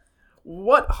credit.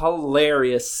 What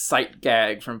hilarious sight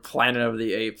gag from Planet of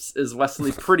the Apes is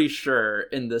Wesley pretty sure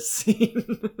in this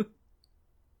scene?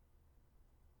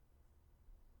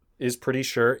 Is pretty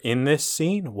sure in this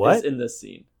scene? What? Is in this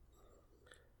scene.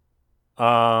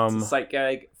 It's a sight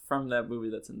gag from that movie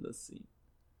that's in this scene.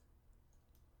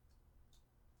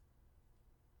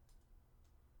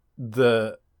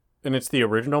 And it's the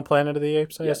original Planet of the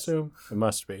Apes, I assume? It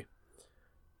must be.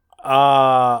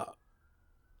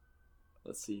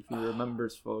 Let's see if he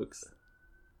remembers, folks.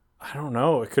 I don't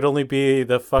know. It could only be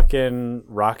the fucking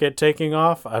rocket taking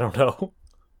off. I don't know.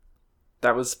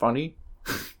 That was funny.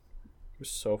 It was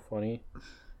so funny.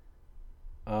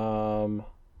 I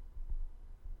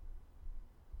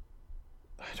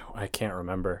can't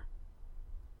remember.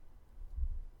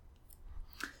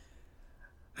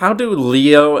 How do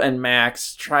Leo and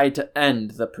Max try to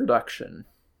end the production?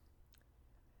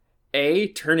 A.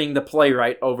 Turning the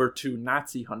playwright over to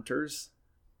Nazi hunters.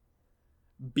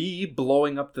 B.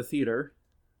 Blowing up the theater.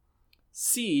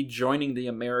 C. Joining the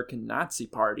American Nazi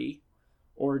Party.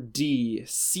 Or D.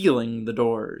 Sealing the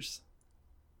doors.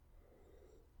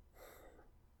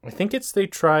 I think it's they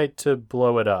tried to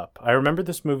blow it up. I remember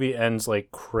this movie ends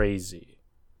like crazy.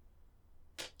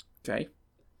 Okay.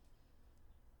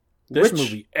 This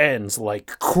movie ends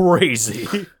like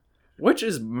crazy. Which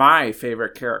is my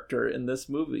favorite character in this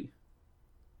movie?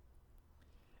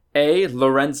 A.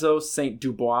 Lorenzo Saint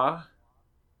Dubois.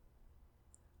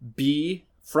 B.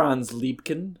 Franz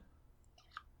Liebken.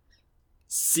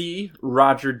 C.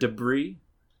 Roger Debris.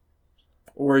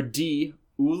 Or D.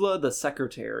 Ulla the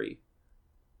secretary.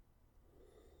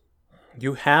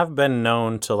 You have been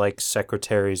known to like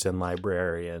secretaries and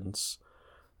librarians,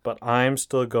 but I'm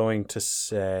still going to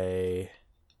say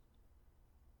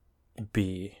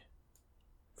B.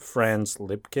 Franz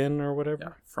Liebken or whatever?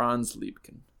 Yeah, Franz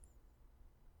Liebken.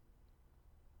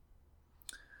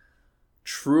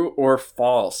 True or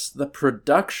false? The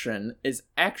production is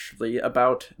actually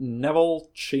about Neville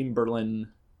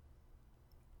Chamberlain.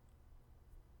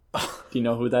 Do you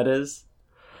know who that is?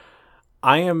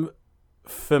 I am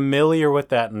familiar with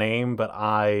that name, but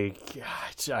I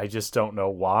just don't know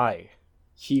why.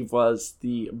 He was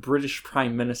the British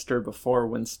Prime Minister before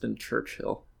Winston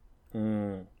Churchill.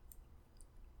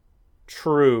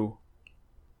 True.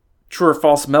 True or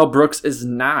false? Mel Brooks is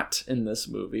not in this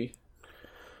movie.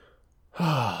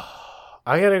 I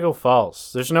gotta go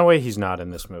false. There's no way he's not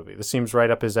in this movie. This seems right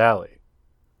up his alley.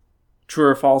 True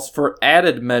or false? For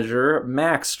added measure,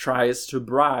 Max tries to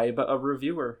bribe a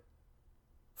reviewer.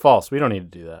 False. We don't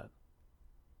need to do that.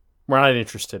 We're not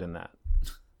interested in that.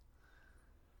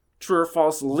 True or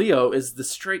false? Leo is the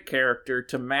straight character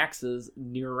to Max's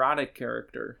neurotic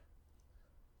character.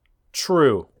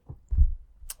 True.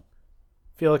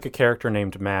 I feel like a character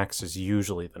named Max is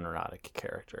usually the neurotic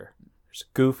character. There's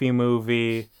a Goofy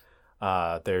movie.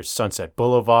 There's Sunset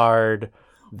Boulevard.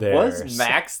 Was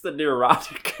Max the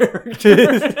neurotic character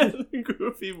in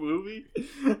Goofy? Goofy movie?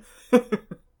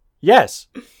 Yes.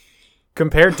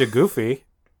 Compared to Goofy.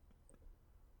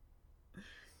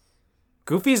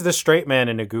 Goofy's the straight man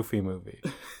in a Goofy movie.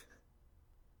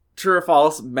 True or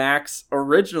false, Max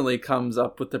originally comes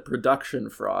up with the production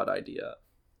fraud idea.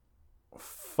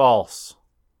 False.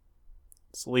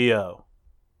 It's Leo.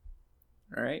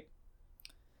 All right.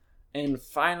 And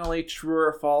finally, true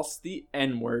or false, the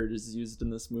N-word is used in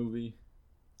this movie.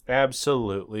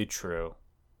 Absolutely true.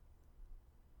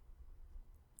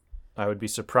 I would be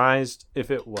surprised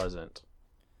if it wasn't.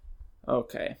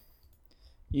 Okay.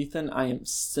 Ethan, I am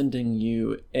sending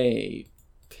you a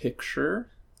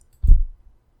picture.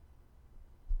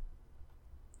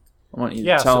 I want you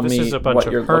to tell me is a bunch what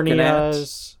of you're looking at.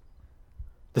 hernias.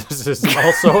 This is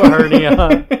also a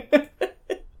hernia.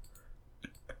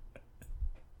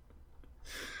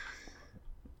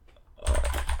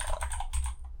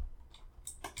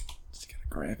 Just gotta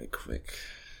grab it quick.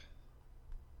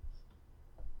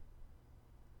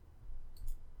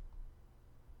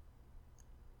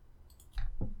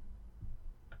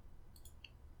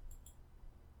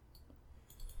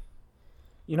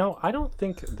 You know, I don't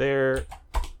think there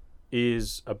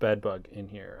is a bed bug in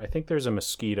here. I think there's a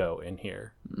mosquito in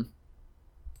here. And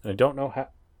I don't know how.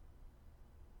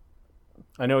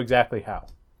 I know exactly how.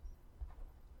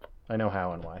 I know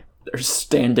how and why. There's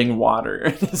standing water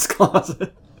in his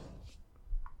closet.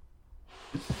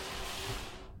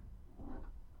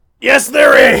 Yes,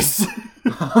 there is!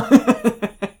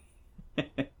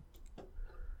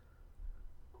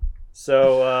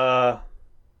 So,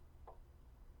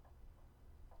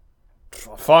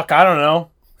 fuck, I don't know.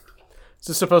 This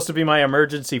is supposed to be my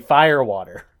emergency fire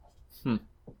water.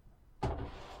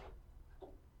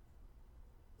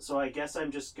 So I guess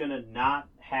I'm just gonna not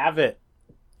have it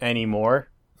anymore.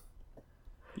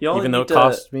 Even though it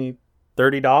cost me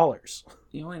 $30.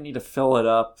 You only need to fill it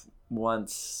up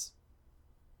once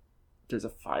there's a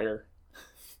fire.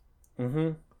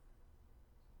 Mm-hmm.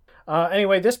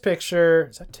 Anyway, this picture...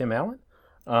 Is that Tim Allen?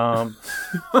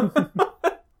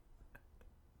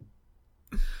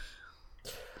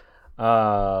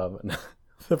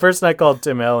 The person I called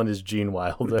Tim Allen is Gene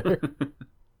Wilder.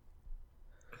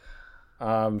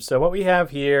 So what we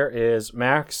have here is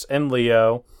Max and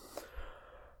Leo.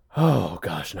 Oh,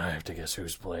 gosh, now I have to guess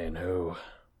who's playing who.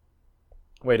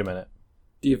 Wait a minute.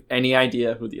 Do you have any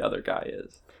idea who the other guy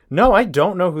is? No, I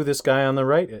don't know who this guy on the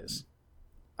right is.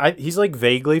 He's like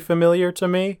vaguely familiar to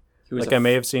me. Like I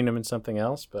may have seen him in something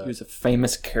else, but he was a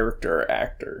famous character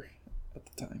actor at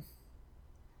the time.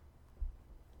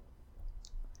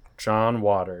 John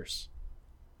Waters.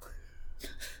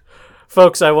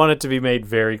 Folks, I want it to be made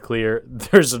very clear.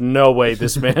 There's no way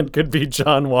this man could be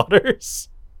John Waters.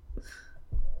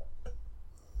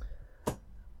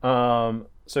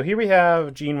 So here we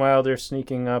have Gene Wilder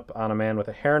sneaking up on a man with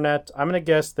a hairnet. I'm going to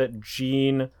guess that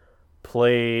Gene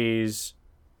plays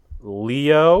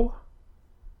Leo.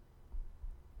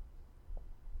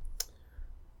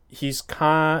 He's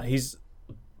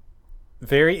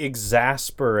very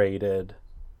exasperated.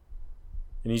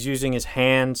 And he's using his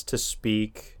hands to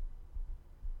speak.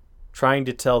 Trying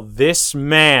to tell this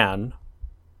man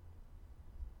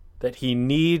that he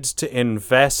needs to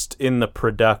invest in the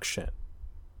production.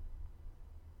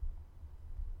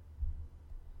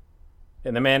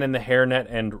 And the man in the hairnet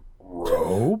and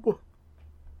robe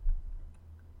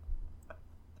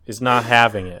is not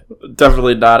having it.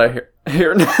 Definitely not a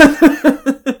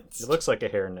hairnet. It looks like a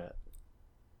hairnet.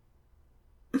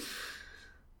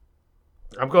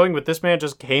 I'm going with this man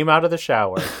just came out of the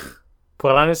shower,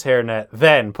 put on his hairnet,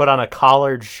 then put on a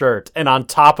collared shirt, and on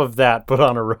top of that, put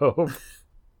on a robe.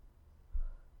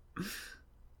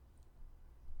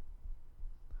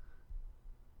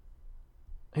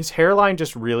 His hairline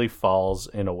just really falls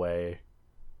in a way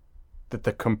that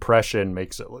the compression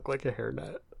makes it look like a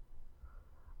hairnet.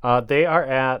 They are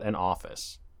at an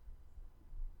office.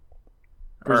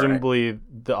 Presumably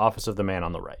the office of the man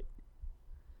on the right.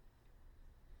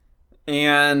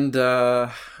 And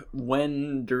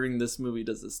when during this movie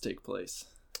does this take place?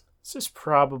 This is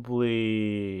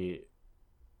probably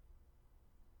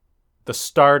the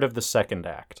start of the second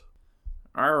act.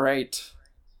 All right.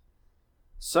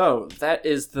 So, that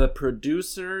is The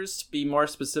Producers. To be more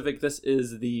specific, this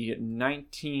is the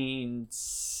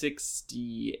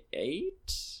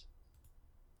 1968?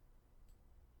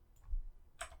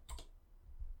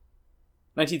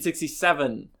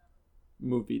 1967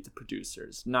 movie, The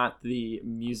Producers, not the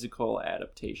musical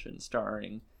adaptation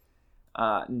starring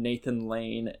Nathan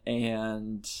Lane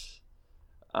and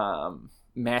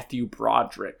Matthew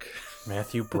Broderick.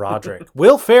 Matthew Broderick.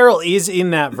 Will Ferrell is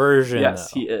in that version.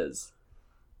 Yes, though. he is.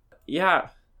 Yeah.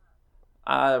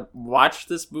 watch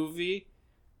this movie.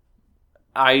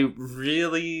 I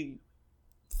really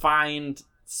find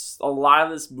a lot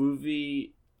of this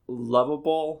movie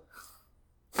lovable.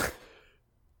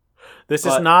 This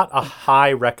is not a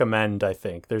high recommend, I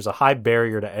think. There's a high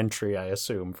barrier to entry, I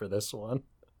assume, for this one.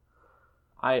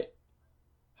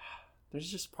 There's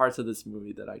just parts of this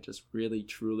movie that I just really,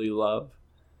 truly love.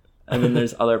 And then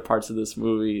there's other parts of this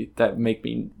movie that make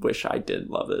me wish I did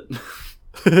love it.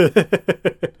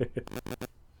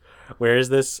 Where is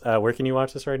this? Where can you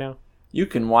watch this right now? You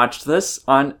can watch this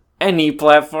on any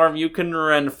platform you can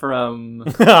rent from.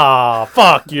 Ah,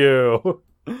 fuck you.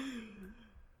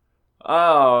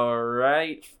 All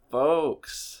right,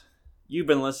 folks. You've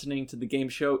been listening to the game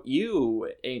show You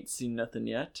Ain't Seen Nothing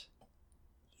Yet.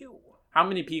 How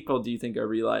many people do you think are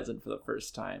realizing for the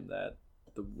first time that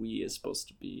the we is supposed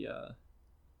to be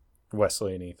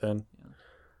Wesley and Ethan?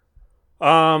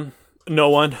 Yeah. No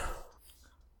one.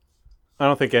 I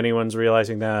don't think anyone's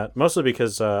realizing that. Mostly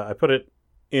because I put it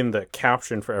in the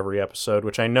caption for every episode,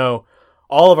 which I know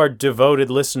all of our devoted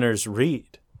listeners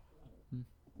read.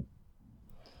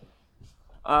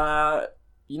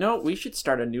 We should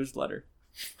start a newsletter.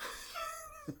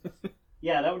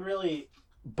 Yeah, that would really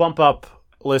bump up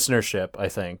listenership, I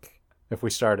think, if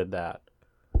we started that.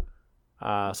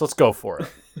 So let's go for it.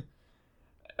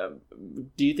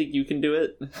 Do you think you can do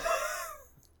it?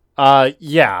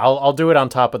 Yeah, I'll do it on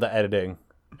top of the editing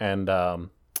and the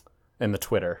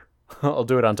Twitter. I'll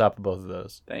do it on top of both of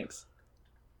those. Thanks.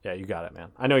 Yeah, you got it,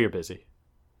 man. I know you're busy.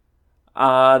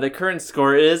 The current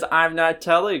score is I'm not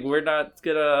telling. We're not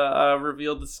gonna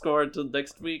reveal the score until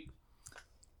next week.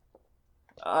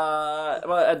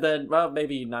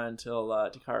 Maybe not until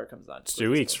Takara comes on. It's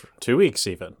 2 weeks. 2 weeks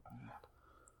even.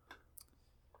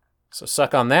 So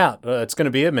suck on that. It's going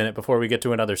to be a minute before we get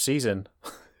to another season.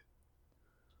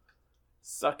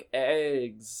 Suck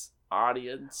eggs,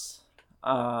 audience.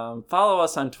 Follow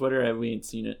us on Twitter at We Ain't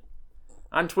Seen It.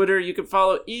 On Twitter, you can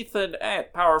follow Ethan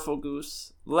at Powerful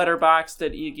Goose, Letterboxd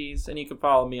at Iggy's, and you can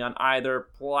follow me on either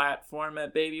platform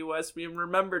at Baby West.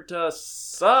 Remember to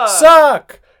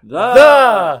suck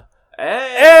the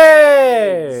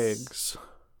eggs.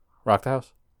 Rock the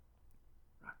house.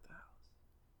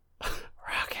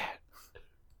 Rock it.